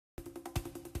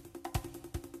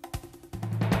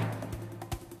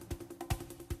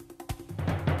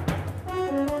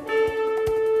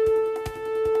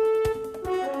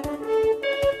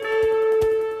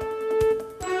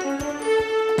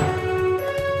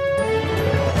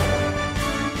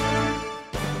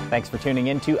Thanks for tuning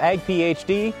in to Ag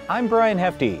PhD. I'm Darren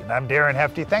Hefty. And I'm Darren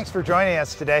Hefty. Thanks for joining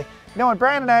us today. You know, when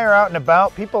Brian and I are out and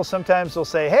about, people sometimes will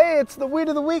say, hey, it's the weed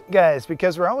of the week, guys,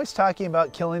 because we're always talking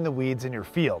about killing the weeds in your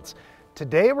fields.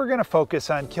 Today, we're going to focus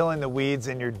on killing the weeds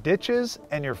in your ditches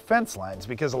and your fence lines,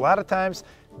 because a lot of times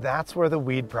that's where the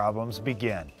weed problems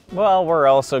begin. Well, we're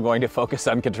also going to focus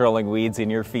on controlling weeds in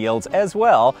your fields as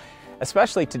well,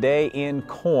 especially today in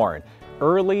corn.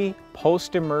 Early,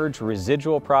 post-emerge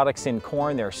residual products in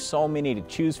corn, there are so many to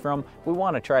choose from. We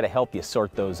want to try to help you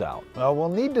sort those out. Well, we'll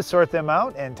need to sort them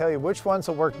out and tell you which ones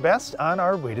will work best on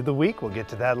our Weed of the Week. We'll get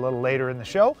to that a little later in the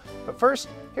show. But first,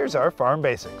 here's our Farm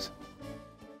Basics.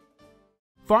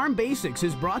 Farm Basics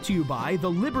is brought to you by the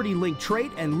Liberty Link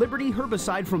trait and Liberty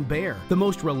herbicide from Bayer. The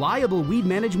most reliable weed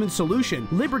management solution,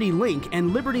 Liberty Link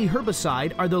and Liberty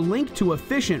herbicide are the link to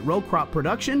efficient row crop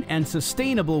production and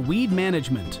sustainable weed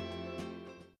management.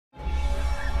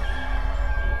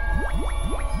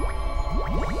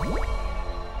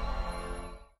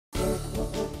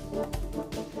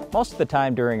 Most of the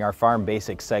time during our Farm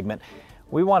Basics segment,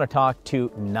 we want to talk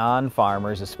to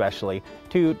non-farmers especially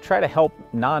to try to help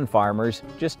non-farmers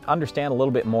just understand a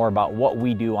little bit more about what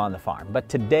we do on the farm. But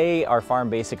today our Farm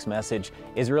Basics message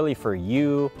is really for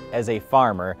you as a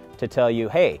farmer to tell you,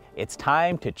 hey, it's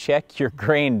time to check your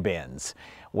grain bins.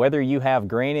 Whether you have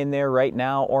grain in there right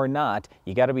now or not,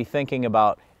 you got to be thinking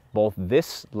about both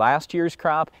this last year's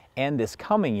crop and this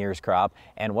coming year's crop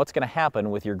and what's going to happen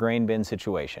with your grain bin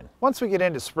situation. Once we get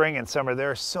into spring and summer,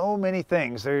 there are so many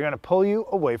things that are going to pull you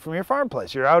away from your farm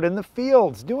place. You're out in the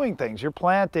fields doing things. You're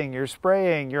planting, you're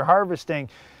spraying, you're harvesting,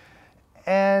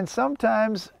 and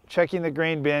sometimes checking the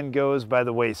grain bin goes by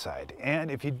the wayside.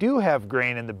 And if you do have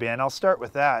grain in the bin, I'll start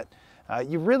with that.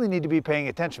 You really need to be paying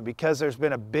attention because there's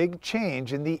been a big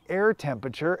change in the air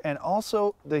temperature and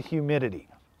also the humidity.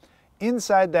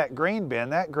 Inside that grain bin,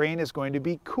 that grain is going to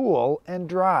be cool and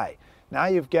dry. Now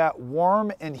you've got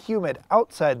warm and humid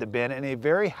outside the bin and a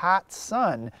very hot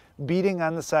sun beating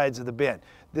on the sides of the bin.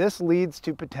 This leads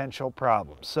to potential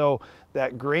problems. So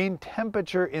that grain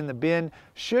temperature in the bin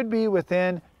should be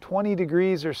within 20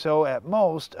 degrees or so at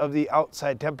most of the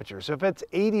outside temperature. So if it's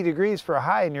 80 degrees for a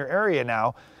high in your area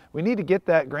now, we need to get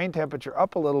that grain temperature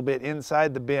up a little bit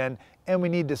inside the bin and we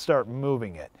need to start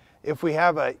moving it. If we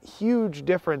have a huge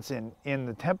difference in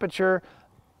the temperature,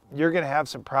 you're going to have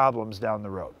some problems down the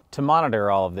road. To monitor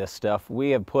all of this stuff,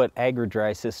 we have put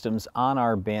agri-dry systems on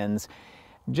our bins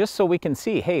just so we can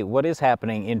see, hey, what is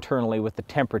happening internally with the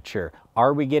temperature?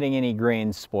 Are we getting any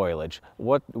grain spoilage?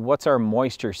 What's our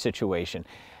moisture situation?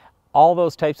 All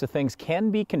those types of things can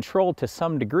be controlled to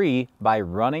some degree by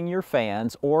running your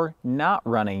fans or not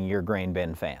running your grain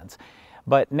bin fans.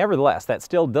 But nevertheless, that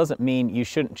still doesn't mean you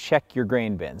shouldn't check your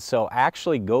grain bins. So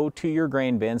actually go to your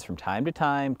grain bins from time to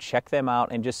time, check them out,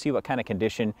 and just see what kind of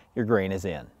condition your grain is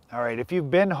in. All right, if you've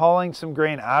been hauling some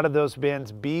grain out of those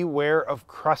bins, beware of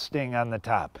crusting on the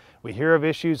top. We hear of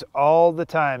issues all the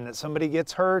time that somebody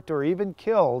gets hurt or even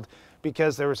killed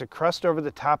because there was a crust over the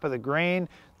top of the grain.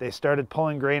 They started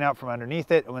pulling grain out from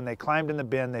underneath it, and when they climbed in the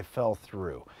bin, they fell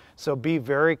through. So be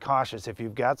very cautious. If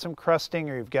you've got some crusting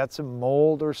or you've got some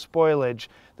mold or spoilage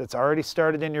that's already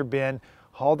started in your bin,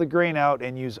 haul the grain out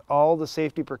and use all the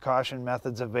safety precaution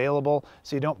methods available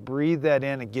so you don't breathe that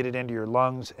in and get it into your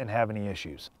lungs and have any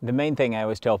issues. The main thing I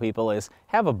always tell people is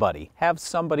have a buddy. Have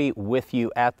somebody with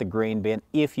you at the grain bin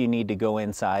if you need to go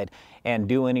inside and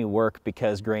do any work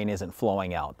because grain isn't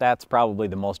flowing out. That's probably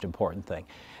the most important thing.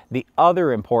 The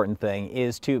other important thing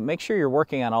is to make sure you're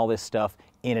working on all this stuff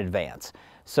in advance.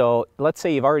 So let's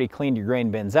say you've already cleaned your grain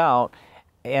bins out,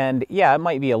 and yeah, it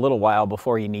might be a little while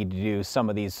before you need to do some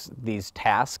of these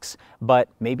tasks, but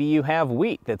maybe you have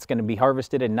wheat that's going to be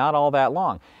harvested in not all that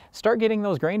long. Start getting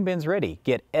those grain bins ready.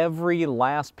 Get every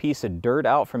last piece of dirt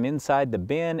out from inside the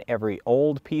bin, every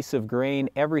old piece of grain,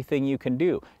 everything you can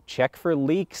do. Check for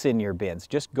leaks in your bins.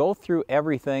 Just go through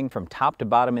everything from top to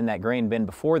bottom in that grain bin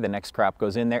before the next crop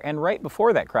goes in there, and right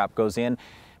before that crop goes in,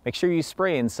 make sure you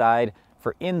spray inside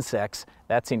for insects.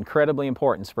 That's incredibly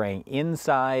important, spraying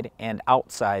inside and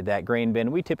outside that grain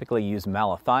bin. We typically use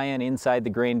malathion inside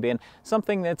the grain bin,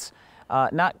 something that's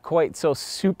not quite so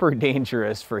super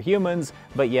dangerous for humans,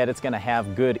 but yet it's going to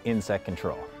have good insect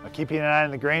control. Now, keeping an eye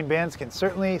on the grain bins can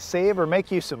certainly save or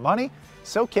make you some money.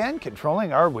 So can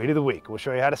controlling our Weed of the Week. We'll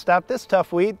show you how to stop this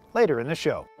tough weed later in the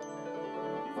show.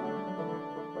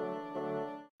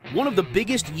 One of the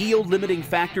biggest yield limiting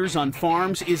factors on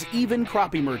farms is even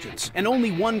crop emergence, and only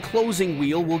one closing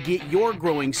wheel will get your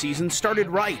growing season started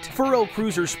right. Furrow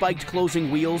Cruiser spiked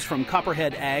closing wheels from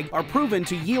Copperhead Ag are proven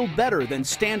to yield better than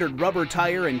standard rubber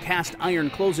tire and cast iron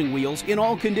closing wheels in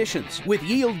all conditions. With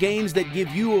yield gains that give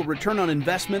you a return on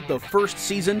investment the first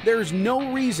season, there's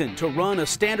no reason to run a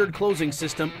standard closing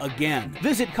system again.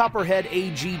 Visit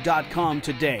copperheadag.com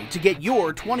today to get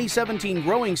your 2017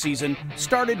 growing season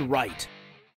started right.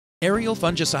 Aerial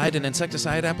fungicide and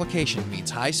insecticide application means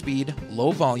high speed,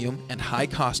 low volume, and high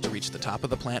cost to reach the top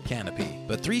of the plant canopy.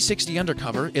 But 360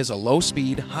 Undercover is a low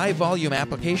speed, high volume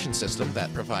application system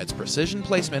that provides precision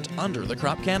placement under the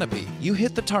crop canopy. You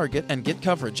hit the target and get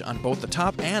coverage on both the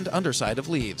top and underside of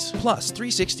leaves. Plus,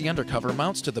 360 Undercover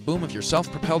mounts to the boom of your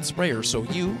self-propelled sprayer so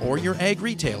you or your ag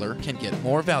retailer can get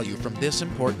more value from this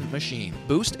important machine.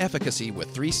 Boost efficacy with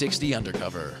 360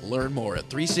 Undercover. Learn more at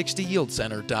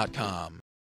 360yieldcenter.com.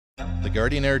 The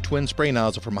Guardian Air Twin Spray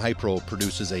Nozzle from Hypro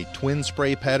produces a twin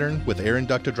spray pattern with air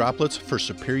inducted droplets for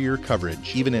superior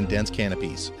coverage, even in dense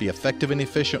canopies. Be effective and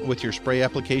efficient with your spray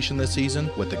application this season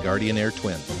with the Guardian Air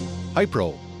Twin.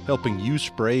 Hypro, helping you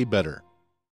spray better.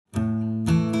 A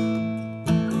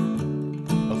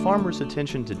farmer's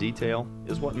attention to detail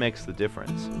is what makes the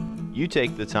difference. You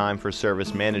take the time for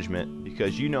service management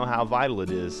because you know how vital it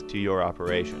is to your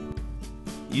operation.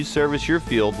 You service your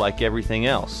field like everything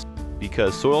else,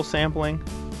 because soil sampling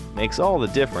makes all the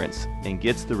difference and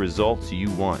gets the results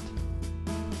you want.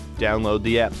 Download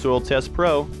the app Soil Test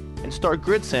Pro and start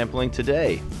grid sampling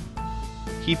today.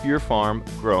 Keep your farm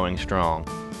growing strong.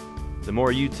 The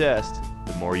more you test,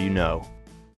 the more you know.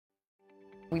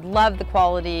 We love the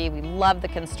quality, we love the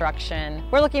construction.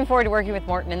 We're looking forward to working with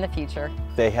Morton in the future.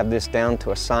 They have this down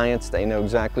to a science. They know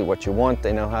exactly what you want.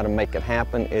 They know how to make it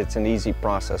happen. It's an easy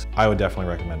process. I would definitely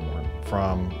recommend Morton.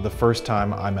 From the first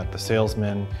time I met the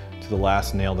salesman to the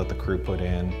last nail that the crew put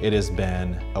in, it has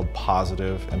been a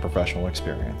positive and professional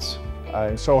experience.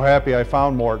 I'm so happy I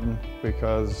found Morton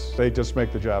because they just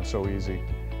make the job so easy.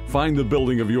 Find the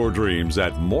building of your dreams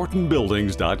at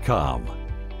mortonbuildings.com.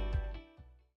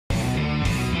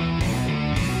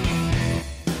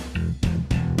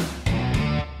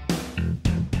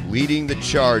 Leading the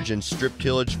charge in strip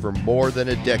tillage for more than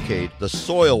a decade, the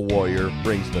Soil Warrior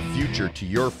brings the future to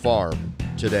your farm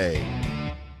today.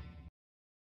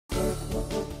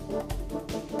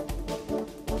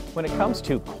 When it comes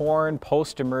to corn,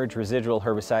 post-emerge residual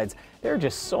herbicides, there are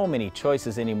just so many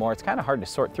choices anymore. It's kind of hard to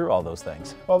sort through all those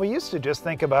things. Well, we used to just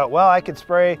think about, well, I could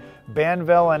spray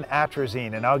Banvel and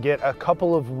atrazine and I'll get a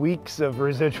couple of weeks of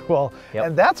residual. Yep.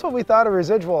 And that's what we thought a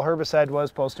residual herbicide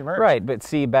was post-emerge. Right, but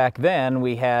see, back then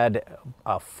we had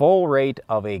a full rate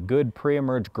of a good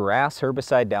pre-emerge grass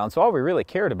herbicide down. So all we really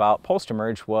cared about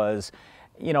post-emerge was,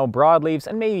 you know, broadleaves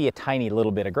and maybe a tiny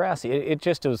little bit of grass. It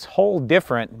just was whole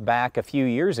different back a few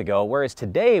years ago, whereas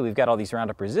today we've got all these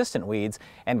Roundup resistant weeds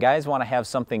and guys want to have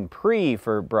something pre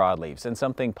for broadleaves and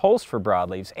something post for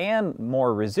broadleaves and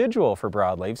more residual for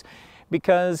broadleaves,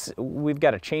 because we've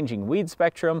got a changing weed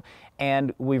spectrum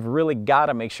and we've really got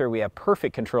to make sure we have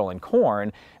perfect control in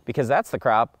corn, because that's the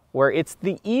crop where it's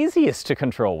the easiest to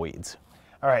control weeds.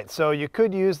 All right, so you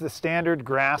could use the standard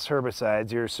grass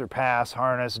herbicides, your Surpass,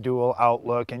 Harness, Dual,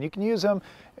 Outlook, and you can use them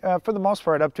for the most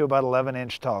part up to about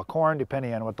 11-inch tall corn,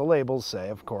 depending on what the labels say,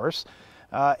 of course.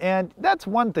 And that's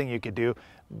one thing you could do.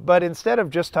 But instead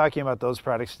of just talking about those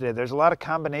products today, there's a lot of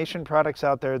combination products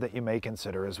out there that you may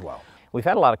consider as well. We've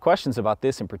had a lot of questions about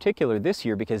this in particular this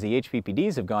year because the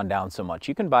HPPDs have gone down so much.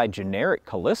 You can buy generic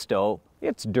Callisto.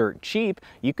 It's dirt cheap.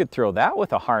 You could throw that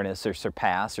with a Harness or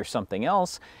Surpass or something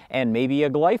else and maybe a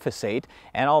glyphosate,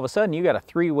 and all of a sudden you got a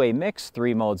three-way mix,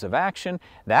 3 modes of action.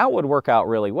 That would work out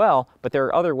really well, but there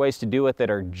are other ways to do it that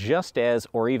are just as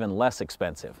or even less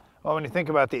expensive. Well, when you think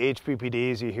about the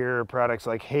HPPDs, you hear products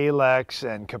like Halex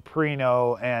and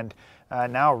Caprino, and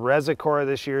now Resicor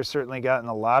this year certainly gotten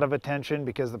a lot of attention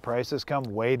because the prices come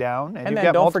way down, and you've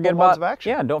got multiple modes of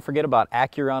action. Yeah, and don't forget about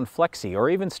Acuron Flexi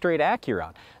or even straight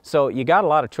Acuron. So you got a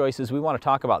lot of choices. We want to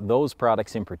talk about those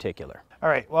products in particular. All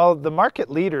right, well, the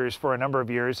market leaders for a number of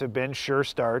years have been Sure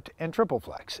Start and Triple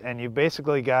Flex, and you've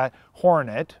basically got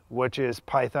Hornet, which is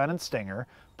Python and Stinger,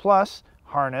 plus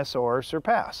Harness or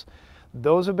Surpass.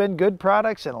 Those have been good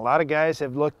products, and a lot of guys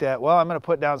have looked at, well, I'm going to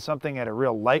put down something at a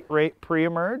real light rate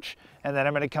pre-emerge, and then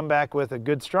I'm going to come back with a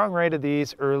good strong rate of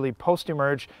these early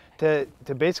post-emerge to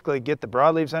basically get the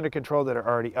broadleaves under control that are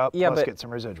already up, plus get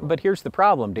some residual. But here's the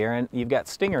problem, Darren. You've got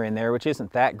Stinger in there, which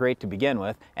isn't that great to begin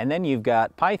with, and then you've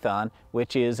got Python,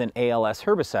 which is an ALS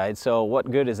herbicide, so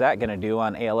what good is that going to do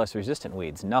on ALS-resistant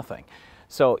weeds? Nothing.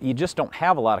 So you just don't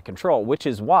have a lot of control, which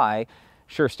is why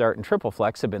Sure Start and Triple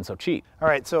Flex have been so cheap. All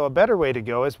right, so a better way to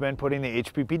go has been putting the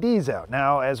HPPDs out.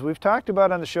 Now, as we've talked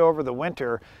about on the show over the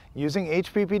winter, using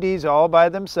HPPDs all by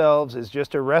themselves is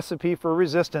just a recipe for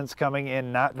resistance coming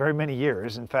in not very many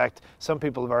years. In fact, some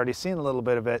people have already seen a little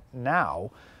bit of it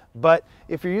now. But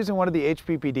if you're using one of the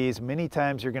HPPDs, many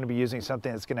times you're going to be using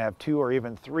something that's going to have 2 or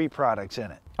even 3 products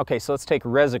in it. Okay, so let's take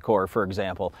Resicor, for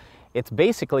example. It's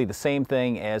basically the same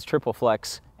thing as Triple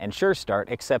Flex and Sure Start,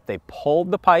 except they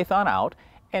pulled the Python out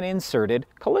and inserted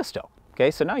Callisto.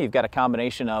 Okay, so now you've got a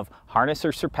combination of Harness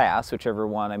or Surpass, whichever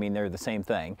one, I mean, they're the same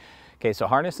thing. Okay, so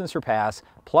Harness and Surpass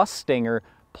plus Stinger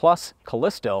plus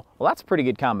Callisto, well, that's a pretty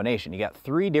good combination. You got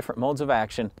 3 different modes of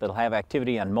action that'll have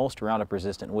activity on most Roundup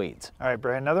resistant weeds. All right,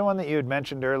 Brian, another one that you had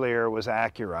mentioned earlier was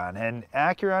Acuron, and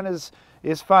Acuron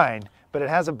is fine, but it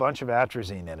has a bunch of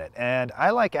atrazine in it. And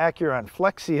I like Acuron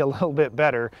Flexi a little bit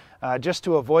better just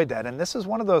to avoid that. And this is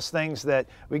one of those things that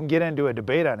we can get into a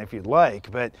debate on if you'd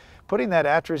like, but putting that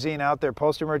atrazine out there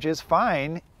post-emerge is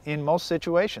fine in most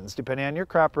situations, depending on your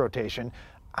crop rotation.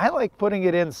 I like putting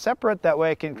it in separate, that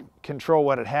way I can control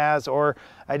what it has, or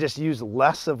I just use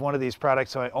less of one of these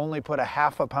products, so I only put a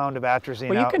 ½ pound of atrazine out.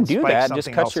 Well, you can do that,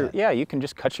 just cut your, in. you can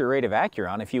just cut your rate of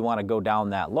Acuron if you want to go down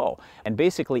that low. And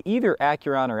basically either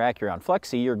Acuron or Acuron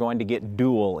Flexi, you're going to get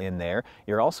dual in there.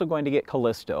 You're also going to get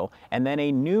Callisto, and then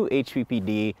a new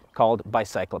HPPD called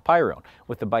bicyclopyrone.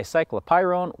 With the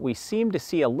bicyclopyrone, we seem to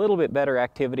see a little bit better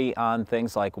activity on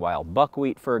things like wild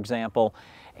buckwheat, for example.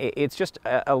 It's just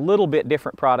a little bit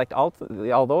different product.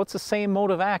 Although it's the same mode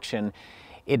of action,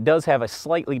 it does have a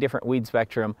slightly different weed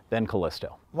spectrum than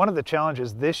Callisto. One of the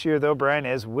challenges this year, though, Brian,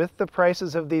 is with the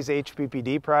prices of these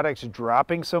HPPD products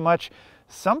dropping so much,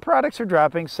 some products are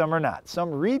dropping, some are not. Some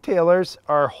retailers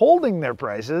are holding their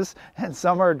prices and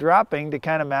some are dropping to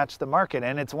kind of match the market.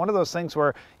 And it's one of those things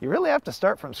where you really have to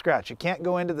start from scratch. You can't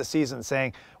go into the season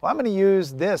saying, well, I'm going to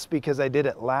use this because I did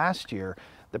it last year.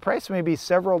 The price may be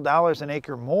several dollars an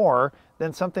acre more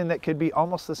than something that could be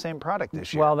almost the same product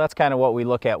this year. Well, that's kind of what we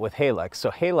look at with Halex. So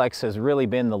Halex has really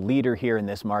been the leader here in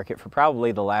this market for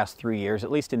probably the last 3 years,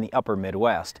 at least in the upper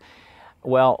Midwest.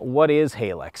 Well, what is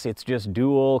Halex? It's just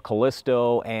dual,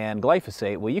 Callisto, and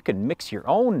glyphosate. Well, you can mix your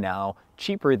own now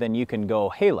cheaper than you can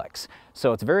go Halex.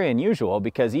 So it's very unusual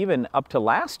because even up to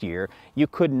last year, you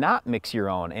could not mix your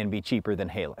own and be cheaper than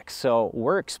Halex. So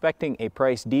we're expecting a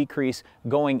price decrease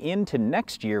going into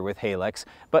next year with Halex,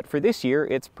 but for this year,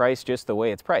 it's priced just the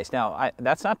way it's priced. Now,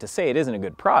 that's not to say it isn't a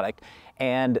good product,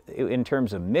 and in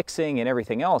terms of mixing and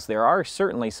everything else, there are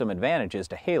certainly some advantages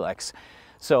to Halex.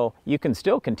 So you can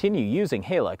still continue using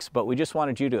Halex, but we just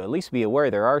wanted you to at least be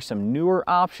aware there are some newer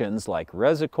options like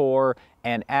Resicor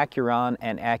and Acuron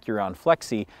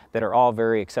Flexi that are all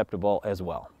very acceptable as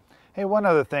well. Hey, one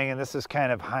other thing, and this is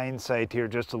kind of hindsight here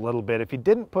just a little bit. If you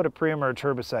didn't put a pre-emerge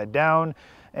herbicide down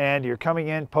and you're coming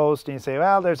in post and you say,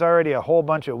 well, there's already a whole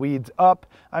bunch of weeds up,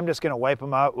 I'm just going to wipe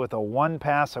them out with a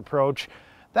one-pass approach,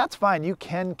 that's fine. You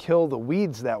can kill the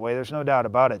weeds that way, there's no doubt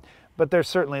about it. But there's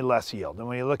certainly less yield. And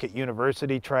when you look at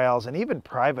university trials and even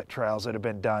private trials that have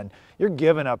been done, you're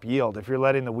giving up yield if you're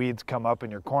letting the weeds come up in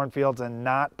your cornfields and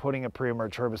not putting a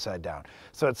pre-emerge herbicide down.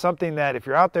 So it's something that if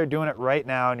you're out there doing it right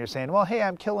now and you're saying, well, hey,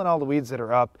 I'm killing all the weeds that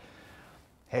are up,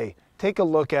 hey, take a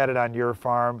look at it on your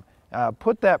farm,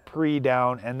 put that pre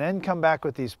down, and then come back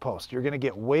with these posts. You're going to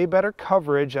get way better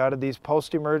coverage out of these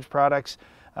post-emerge products,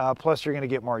 plus you're going to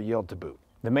get more yield to boot.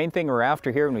 The main thing we're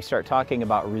after here when we start talking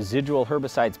about residual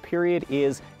herbicides, period,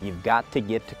 is you've got to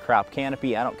get to crop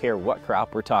canopy. I don't care what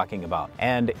crop we're talking about.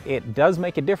 And it does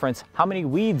make a difference how many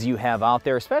weeds you have out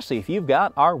there, especially if you've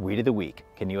got our Weed of the Week.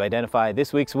 Can you identify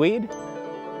this week's weed?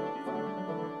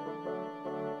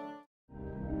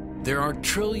 There are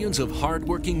trillions of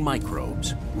hardworking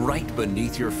microbes right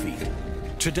beneath your feet.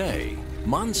 Today,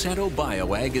 Monsanto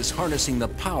BioAg is harnessing the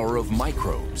power of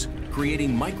microbes,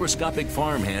 creating microscopic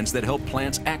farmhands that help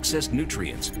plants access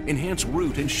nutrients, enhance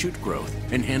root and shoot growth,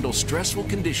 and handle stressful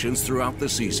conditions throughout the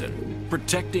season,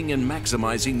 protecting and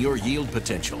maximizing your yield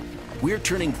potential. We're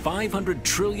turning 500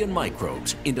 trillion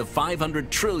microbes into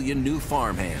 500 trillion new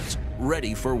farmhands,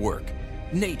 ready for work.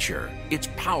 Nature, it's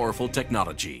powerful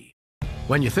technology.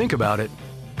 When you think about it,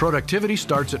 productivity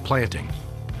starts at planting.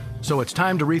 So it's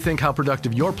time to rethink how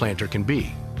productive your planter can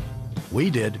be. We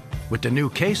did with the new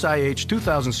Case IH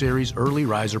 2000 Series Early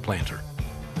Riser Planter.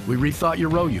 We rethought your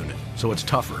row unit so it's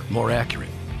tougher, more accurate.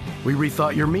 We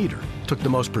rethought your meter, took the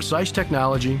most precise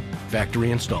technology,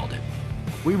 factory installed it.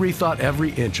 We rethought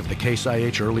every inch of the Case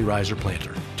IH Early Riser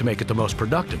Planter to make it the most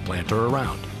productive planter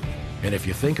around. And if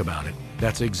you think about it,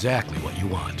 that's exactly what you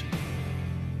want.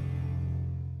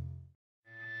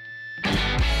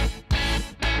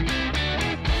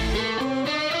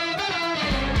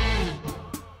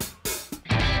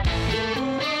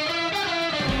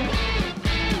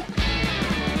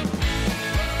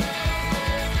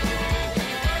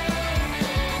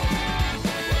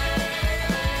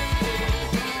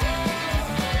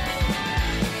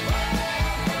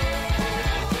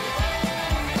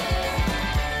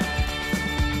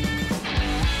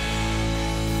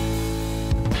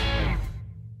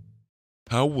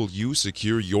 How will you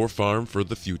secure your farm for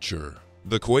the future?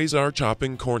 The Quasar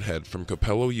Chopping Cornhead from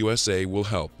Capello USA will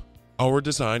help. Our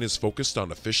design is focused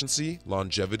on efficiency,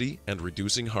 longevity, and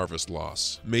reducing harvest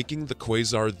loss, making the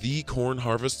Quasar the corn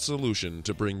harvest solution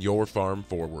to bring your farm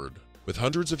forward. With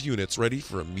hundreds of units ready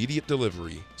for immediate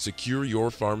delivery, secure your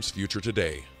farm's future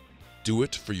today. Do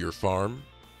it for your farm,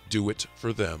 do it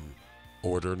for them.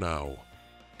 Order now.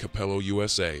 Capello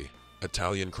USA.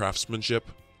 Italian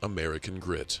craftsmanship, American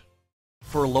grit.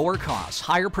 For lower costs,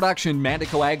 higher production,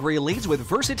 Mandico Agri leads with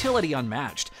versatility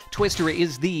unmatched. Twister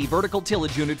is the vertical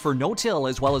tillage unit for no-till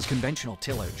as well as conventional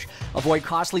tillage. Avoid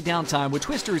costly downtime with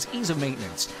Twister's ease of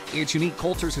maintenance. Its unique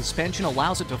Coulter suspension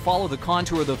allows it to follow the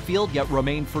contour of the field yet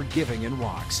remain forgiving in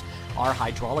rocks. Our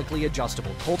hydraulically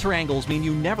adjustable Coulter angles mean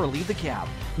you never leave the cab,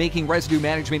 making residue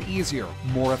management easier,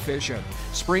 more efficient.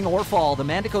 Spring or fall, the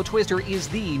Mandico Twister is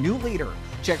the new leader.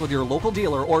 Check with your local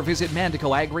dealer or visit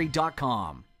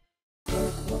mandicoagri.com.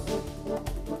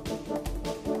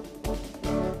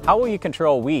 How will you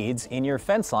control weeds in your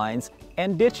fence lines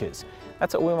and ditches?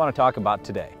 That's what we want to talk about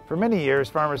today. For many years,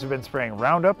 farmers have been spraying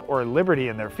Roundup or Liberty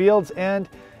in their fields, and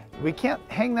we can't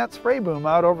hang that spray boom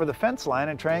out over the fence line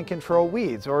and try and control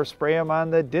weeds, or spray them on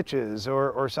the ditches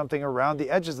or something around the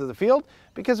edges of the field,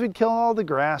 because we'd kill all the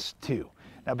grass too.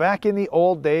 Now, back in the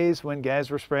old days when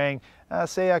guys were spraying,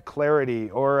 say a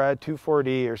Clarity or a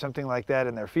 2,4-D or something like that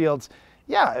in their fields,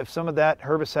 yeah, if some of that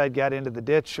herbicide got into the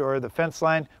ditch or the fence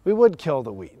line, we would kill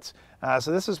the weeds. So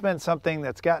this has been something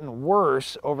that's gotten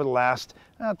worse over the last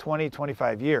 20,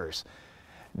 25 years.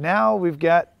 Now we've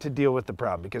got to deal with the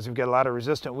problem because we've got a lot of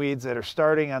resistant weeds that are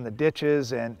starting on the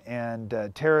ditches and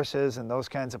terraces and those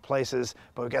kinds of places,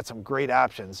 but we've got some great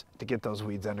options to get those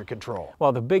weeds under control.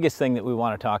 Well, the biggest thing that we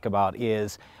want to talk about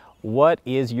is what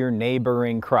is your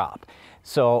neighboring crop?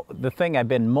 So the thing I've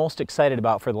been most excited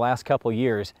about for the last couple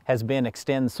years has been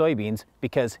Xtend soybeans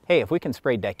because, hey, if we can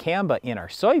spray dicamba in our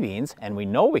soybeans, and we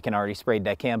know we can already spray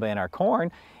dicamba in our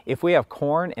corn, if we have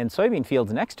corn and soybean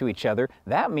fields next to each other,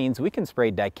 that means we can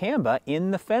spray dicamba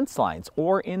in the fence lines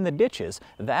or in the ditches.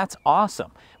 That's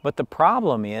awesome. But the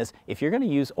problem is, if you're going to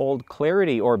use old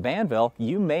Clarity or Banville,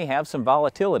 you may have some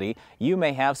volatility, you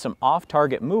may have some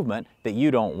off-target movement that you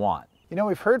don't want. You know,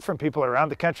 we've heard from people around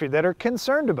the country that are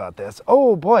concerned about this.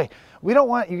 Oh boy, we don't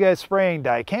want you guys spraying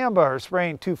dicamba or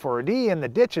spraying 2,4-D in the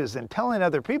ditches and telling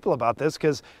other people about this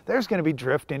because there's going to be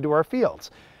drift into our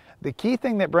fields. The key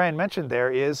thing that Brian mentioned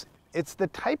there is it's the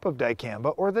type of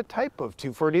dicamba or the type of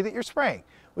 2,4-D that you're spraying.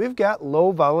 We've got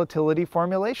low volatility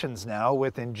formulations now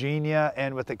with Ingenia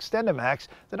and with XtendiMax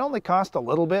that only cost a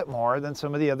little bit more than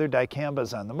some of the other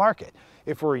dicambas on the market.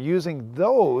 If we're using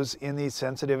those in these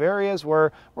sensitive areas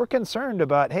where we're concerned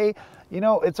about, hey, you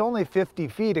know, it's only 50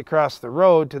 feet across the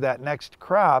road to that next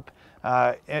crop,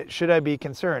 should I be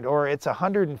concerned? Or it's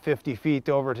 150 feet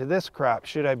over to this crop,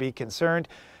 should I be concerned?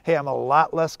 Hey, I'm a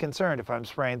lot less concerned if I'm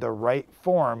spraying the right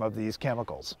form of these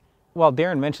chemicals. Well,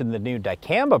 Darren mentioned the new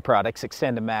dicamba products,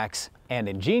 XtendiMax and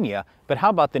Ingenia, but how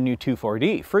about the new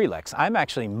 2,4-D, Freelix? I'm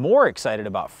actually more excited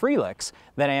about Freelix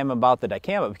than I am about the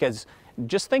dicamba because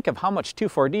just think of how much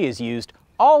 2,4-D is used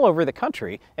all over the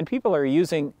country, and people are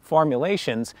using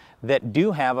formulations that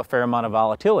do have a fair amount of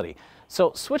volatility.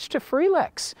 So switch to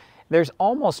Freelix. There's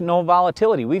almost no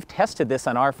volatility. We've tested this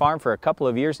on our farm for a couple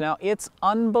of years now. It's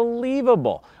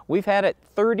unbelievable. We've had it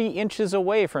 30 inches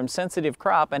away from sensitive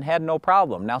crop and had no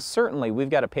problem. Now certainly we've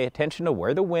got to pay attention to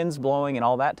where the wind's blowing and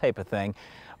all that type of thing.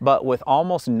 But with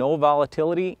almost no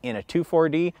volatility in a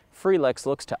 2,4-D, Freelix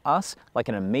looks to us like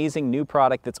an amazing new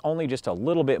product that's only just a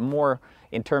little bit more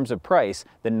in terms of price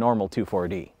than normal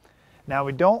 2,4-D. Now,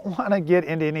 we don't want to get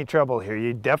into any trouble here.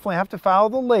 You definitely have to follow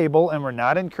the label, and we're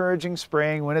not encouraging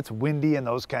spraying when it's windy and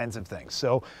those kinds of things.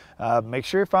 So make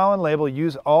sure you're following the label.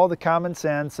 Use all the common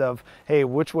sense of, hey,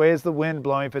 which way is the wind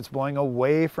blowing? If it's blowing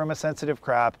away from a sensitive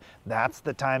crop, that's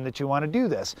the time that you want to do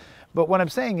this. But what I'm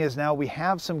saying is now we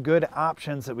have some good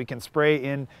options that we can spray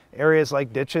in areas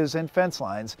like ditches and fence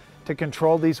lines to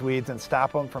control these weeds and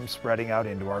stop them from spreading out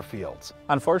into our fields.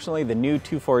 Unfortunately, the new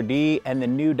 2,4-D and the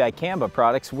new dicamba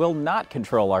products will not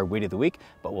control our Weed of the Week,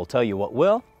 but we'll tell you what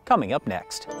will coming up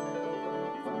next.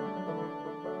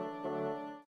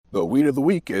 The Weed of the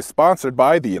Week is sponsored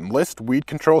by the Enlist Weed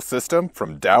Control System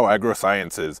from Dow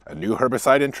AgroSciences, a new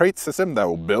herbicide and trait system that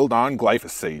will build on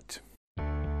glyphosate.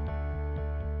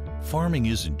 Farming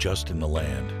isn't just in the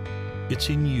land, it's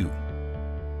in you.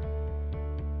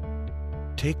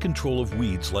 Take control of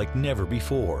weeds like never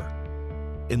before.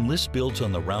 Enlist builds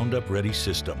on the Roundup Ready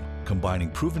system,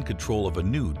 combining proven control of a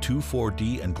new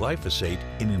 2,4-D and glyphosate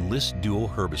in Enlist Duo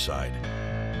herbicide.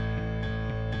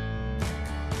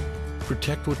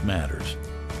 Protect what matters.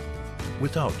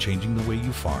 without changing the way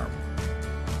you farm.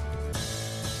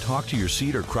 Talk to your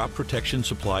seed or crop protection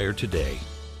supplier today.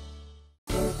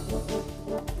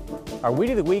 Our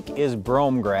weed of the week is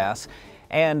bromegrass.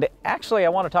 And actually, I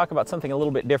want to talk about something a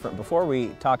little bit different before we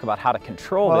talk about how to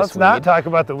control this weed. Let's not talk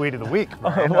about the weed of the week,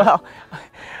 Brian.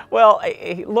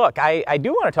 Look, I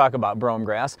do want to talk about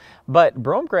bromegrass, but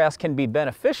bromegrass can be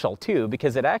beneficial too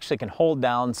because it actually can hold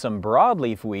down some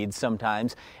broadleaf weeds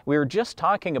sometimes. We were just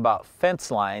talking about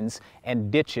fence lines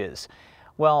and ditches.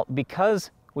 Well, because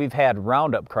we've had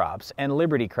Roundup crops and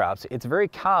Liberty crops, it's very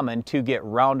common to get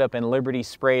Roundup and Liberty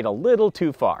sprayed a little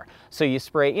too far. So you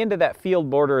spray into that field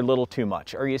border a little too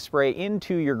much, or you spray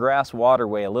into your grass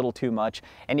waterway a little too much,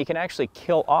 and you can actually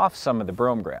kill off some of the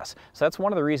bromegrass. So that's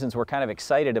one of the reasons we're kind of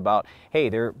excited about, hey,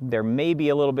 there may be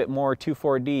a little bit more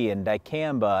 2,4-D and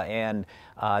dicamba and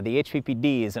the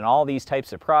HPPDs and all these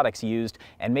types of products used,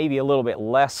 and maybe a little bit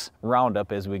less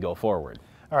Roundup as we go forward.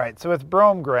 All right, so with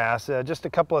bromegrass, just a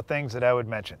couple of things that I would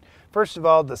mention. First of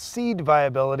all, the seed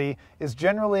viability is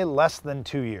generally less than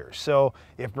 2 years. So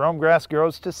if bromegrass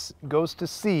goes to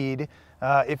seed,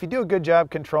 if you do a good job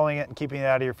controlling it and keeping it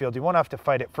out of your field, you won't have to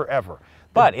fight it forever.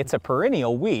 But it's a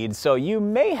perennial weed, so you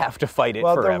may have to fight it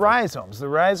forever. Well, the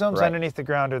rhizomes right underneath the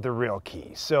ground are the real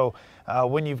key. So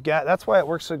when you've got, that's why it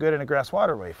works so good in a grass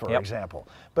waterway, for example.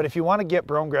 But if you want to get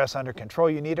bromegrass under control,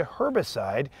 you need a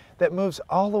herbicide that moves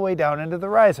all the way down into the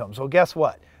rhizomes. Well, guess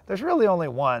what? There's really only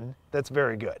one that's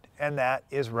very good, and that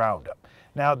is Roundup.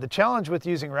 Now, the challenge with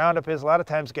using Roundup is a lot of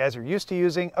times guys are used to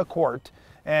using a quart,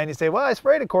 and you say, well, I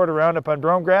sprayed a quart of Roundup on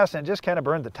bromegrass and it just kind of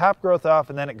burned the top growth off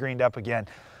and then it greened up again.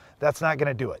 That's not going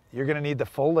to do it. You're going to need the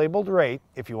full labeled rate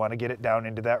if you want to get it down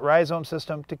into that rhizome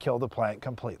system to kill the plant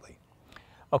completely.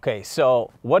 Okay,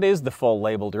 so what is the full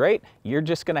labeled rate? You're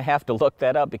just going to have to look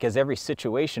that up because every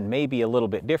situation may be a little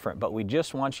bit different, but we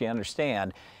just want you to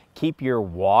understand, keep your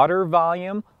water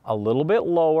volume a little bit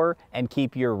lower and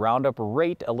keep your Roundup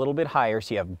rate a little bit higher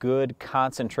so you have good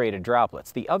concentrated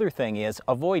droplets. The other thing is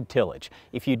avoid tillage.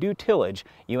 If you do tillage,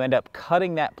 you end up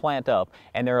cutting that plant up,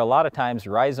 and there are a lot of times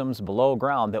rhizomes below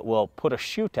ground that will put a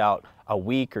shoot out a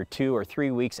week or 2 or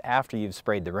 3 weeks after you've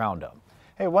sprayed the Roundup.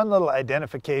 Hey, one little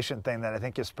identification thing that I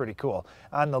think is pretty cool.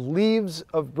 On the leaves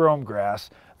of bromegrass,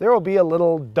 there will be a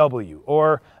little W,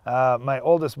 or my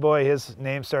oldest boy, his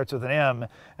name starts with an M.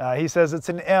 He says it's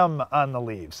an M on the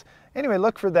leaves. Anyway,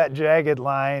 look for that jagged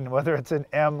line, whether it's an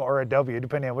M or a W,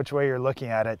 depending on which way you're looking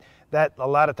at it. That a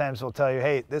lot of times will tell you,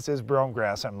 hey, this is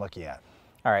bromegrass I'm looking at.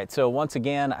 All right, so once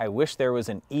again, I wish there was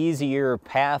an easier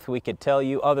path we could tell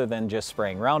you other than just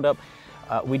spraying Roundup.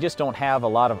 We just don't have a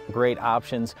lot of great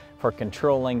options for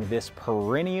controlling this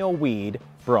perennial weed,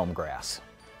 bromegrass.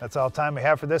 That's all time we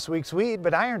have for this week's Weed,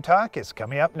 but Iron Talk is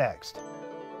coming up next.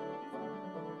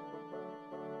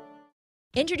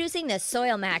 Introducing the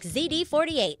SoilMax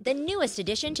ZD48, the newest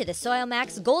addition to the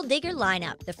SoilMax Gold Digger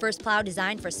lineup. The first plow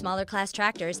designed for smaller class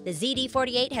tractors, the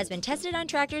ZD48 has been tested on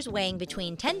tractors weighing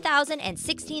between 10,000 and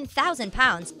 16,000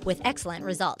 pounds with excellent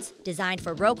results. Designed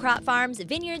for row crop farms,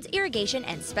 vineyards, irrigation,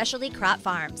 and specialty crop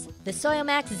farms. The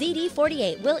SoilMax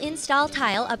ZD48 will install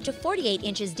tile up to 48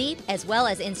 inches deep, as well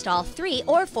as install 3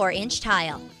 or 4-inch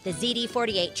tile. The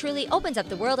ZD48 truly opens up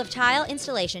the world of tile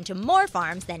installation to more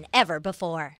farms than ever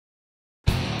before.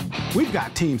 We've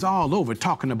got teams all over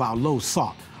talking about low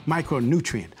salt,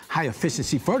 micronutrient, high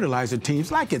efficiency fertilizer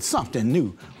teams like it's something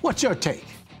new. What's your take?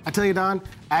 I tell you, Don,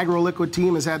 AgroLiquid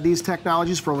team has had these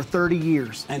technologies for over 30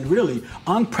 years. And really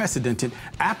unprecedented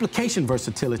application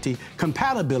versatility,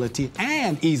 compatibility,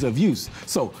 and ease of use.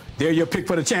 So they're your pick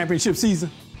for the championship season?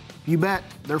 You bet.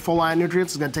 Their full line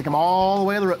nutrients is going to take them all the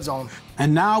way to the root zone.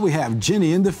 And now we have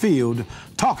Jenny in the field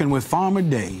talking with Farmer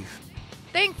Dave.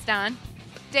 Thanks, Don.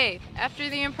 Dave, after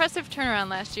the impressive turnaround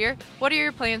last year, what are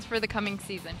your plans for the coming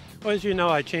season? Well, as you know,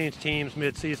 I changed teams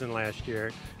mid-season last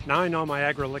year. Now I know my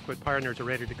AgroLiquid partners are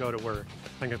ready to go to work.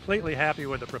 I'm completely happy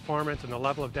with the performance and the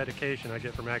level of dedication I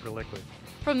get from AgroLiquid.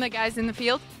 From the guys in the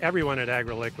field? Everyone at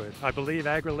AgroLiquid. I believe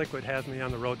AgroLiquid has me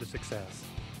on the road to success.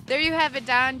 There you have it,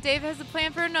 Don. Dave has a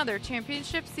plan for another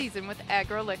championship season with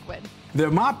AgroLiquid. They're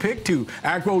my pick, too.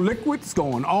 AgroLiquid's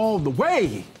going all the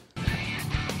way.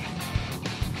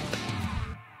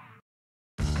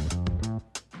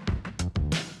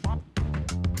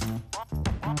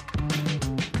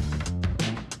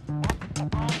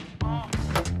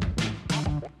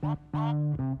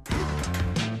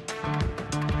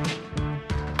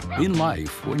 In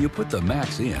life, when you put the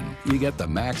max in, you get the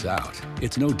max out.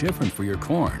 It's no different for your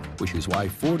corn, which is why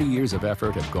 40 years of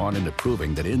effort have gone into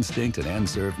proving that Instinct and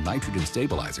N-Serve nitrogen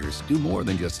stabilizers do more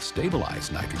than just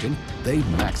stabilize nitrogen, they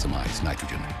maximize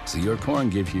nitrogen, so your corn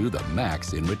gives you the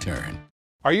max in return.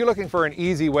 Are you looking for an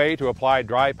easy way to apply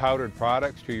dry powdered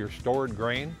products to your stored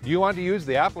grain? Do you want to use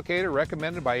the applicator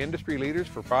recommended by industry leaders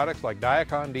for products like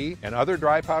Diacon D and other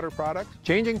dry powder products?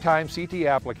 Changing Time CT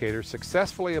applicators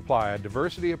successfully apply a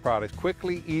diversity of products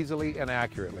quickly, easily, and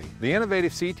accurately. The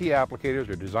innovative CT applicators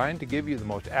are designed to give you the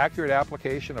most accurate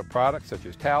application of products such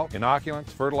as talc, inoculants,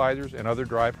 fertilizers, and other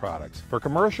dry products. For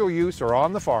commercial use or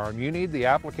on the farm, you need the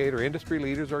applicator industry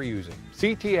leaders are using.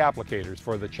 CT applicators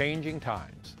for the changing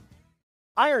times.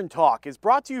 Iron Talk is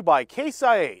brought to you by Case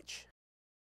IH.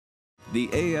 The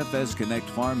AFS Connect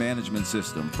Farm Management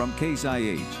System from Case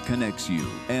IH connects you,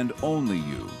 and only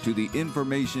you, to the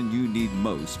information you need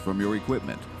most from your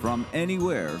equipment, from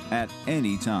anywhere, at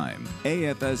any time.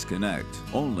 AFS Connect,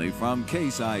 only from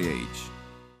Case IH.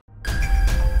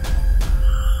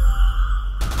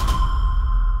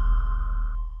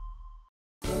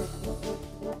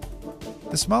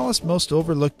 The smallest, most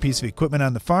overlooked piece of equipment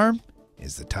on the farm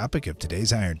is the topic of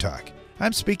today's Iron Talk.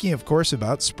 I'm speaking, of course,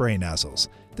 about spray nozzles.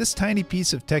 This tiny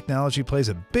piece of technology plays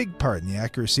a big part in the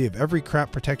accuracy of every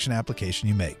crop protection application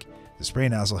you make. The spray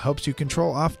nozzle helps you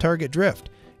control off-target drift.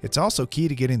 It's also key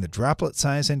to getting the droplet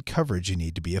size and coverage you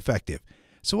need to be effective.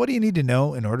 So what do you need to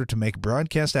know in order to make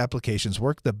broadcast applications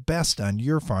work the best on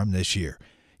your farm this year?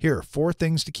 Here are 4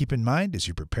 things to keep in mind as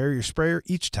you prepare your sprayer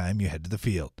each time you head to the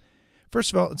field.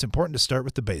 First of all, it's important to start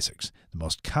with the basics. The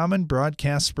most common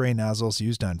broadcast spray nozzles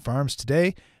used on farms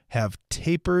today have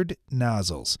tapered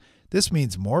nozzles. This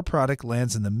means more product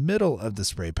lands in the middle of the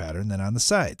spray pattern than on the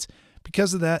sides.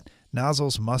 Because of that,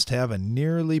 nozzles must have a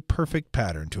nearly perfect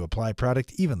pattern to apply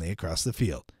product evenly across the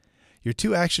field. Your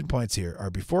 2 action points here are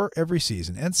before every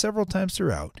season and several times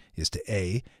throughout is to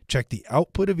A, check the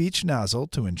output of each nozzle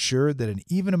to ensure that an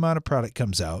even amount of product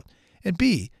comes out, and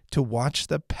B, to watch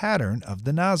the pattern of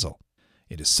the nozzle.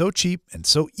 It is so cheap and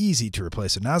so easy to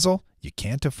replace a nozzle, you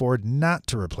can't afford not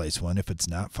to replace one if it's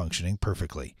not functioning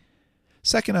perfectly.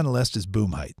 Second on the list is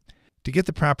boom height. To get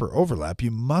the proper overlap,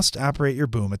 you must operate your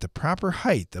boom at the proper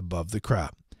height above the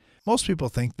crop. Most people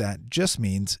think that just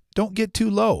means don't get too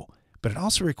low, but it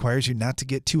also requires you not to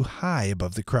get too high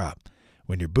above the crop.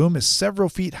 When your boom is several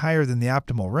feet higher than the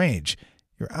optimal range,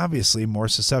 you're obviously more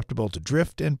susceptible to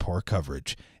drift and poor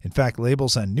coverage. In fact,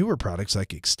 labels on newer products like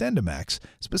Extendamax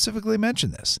specifically mention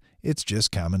this. It's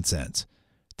just common sense.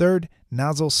 Third,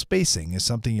 nozzle spacing is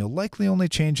something you'll likely only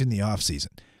change in the off-season.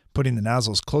 Putting the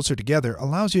nozzles closer together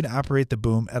allows you to operate the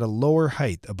boom at a lower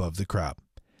height above the crop.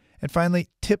 And finally,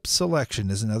 tip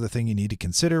selection is another thing you need to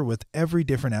consider with every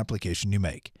different application you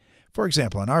make. For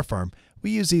example, on our farm,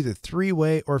 we use either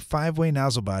 3-way or 5-way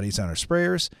nozzle bodies on our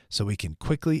sprayers so we can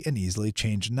quickly and easily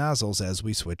change nozzles as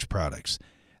we switch products.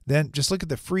 Then just look at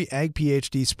the free Ag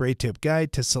PhD spray tip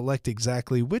guide to select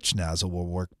exactly which nozzle will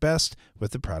work best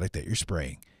with the product that you're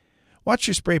spraying. Watch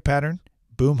your spray pattern,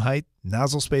 boom height,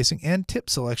 nozzle spacing, and tip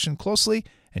selection closely,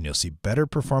 and you'll see better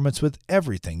performance with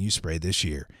everything you spray this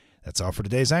year. That's all for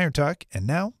today's Iron Talk, and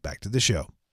now back to the show.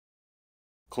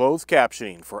 Closed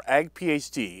captioning for Ag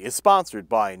PhD is sponsored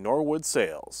by Norwood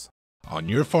Sales. On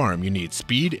your farm, you need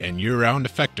speed and year-round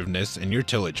effectiveness in your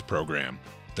tillage program.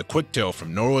 The Quick Till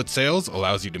from Norwood Sales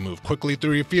allows you to move quickly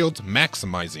through your fields,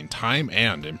 maximizing time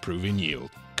and improving yield.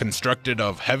 Constructed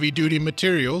of heavy-duty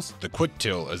materials, the Quick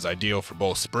Till is ideal for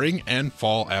both spring and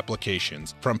fall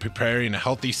applications, from preparing a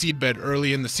healthy seedbed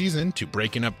early in the season to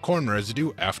breaking up corn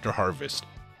residue after harvest.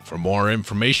 For more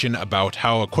information about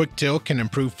how a Quick Till can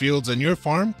improve fields on your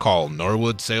farm, call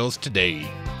Norwood Sales today.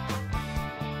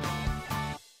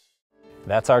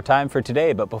 That's our time for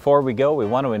today, but before we go, we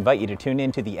want to invite you to tune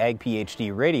into the Ag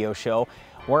PhD radio show.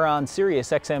 We're on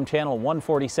Sirius XM channel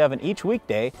 147 each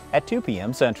weekday at 2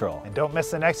 p.m. Central. And don't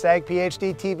miss the next Ag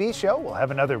PhD TV show. We'll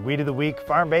have another Weed of the Week,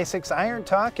 Farm Basics, Iron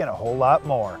Talk, and a whole lot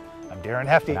more. I'm Darren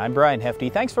Hefty. And I'm Brian Hefty.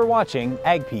 Thanks for watching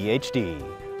Ag PhD.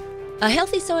 A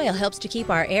healthy soil helps to keep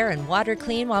our air and water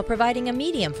clean while providing a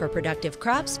medium for productive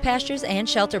crops, pastures, and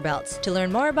shelter belts. To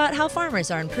learn more about how farmers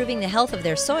are improving the health of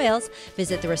their soils,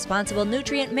 visit the Responsible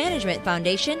Nutrient Management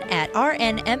Foundation at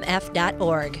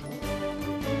rnmf.org.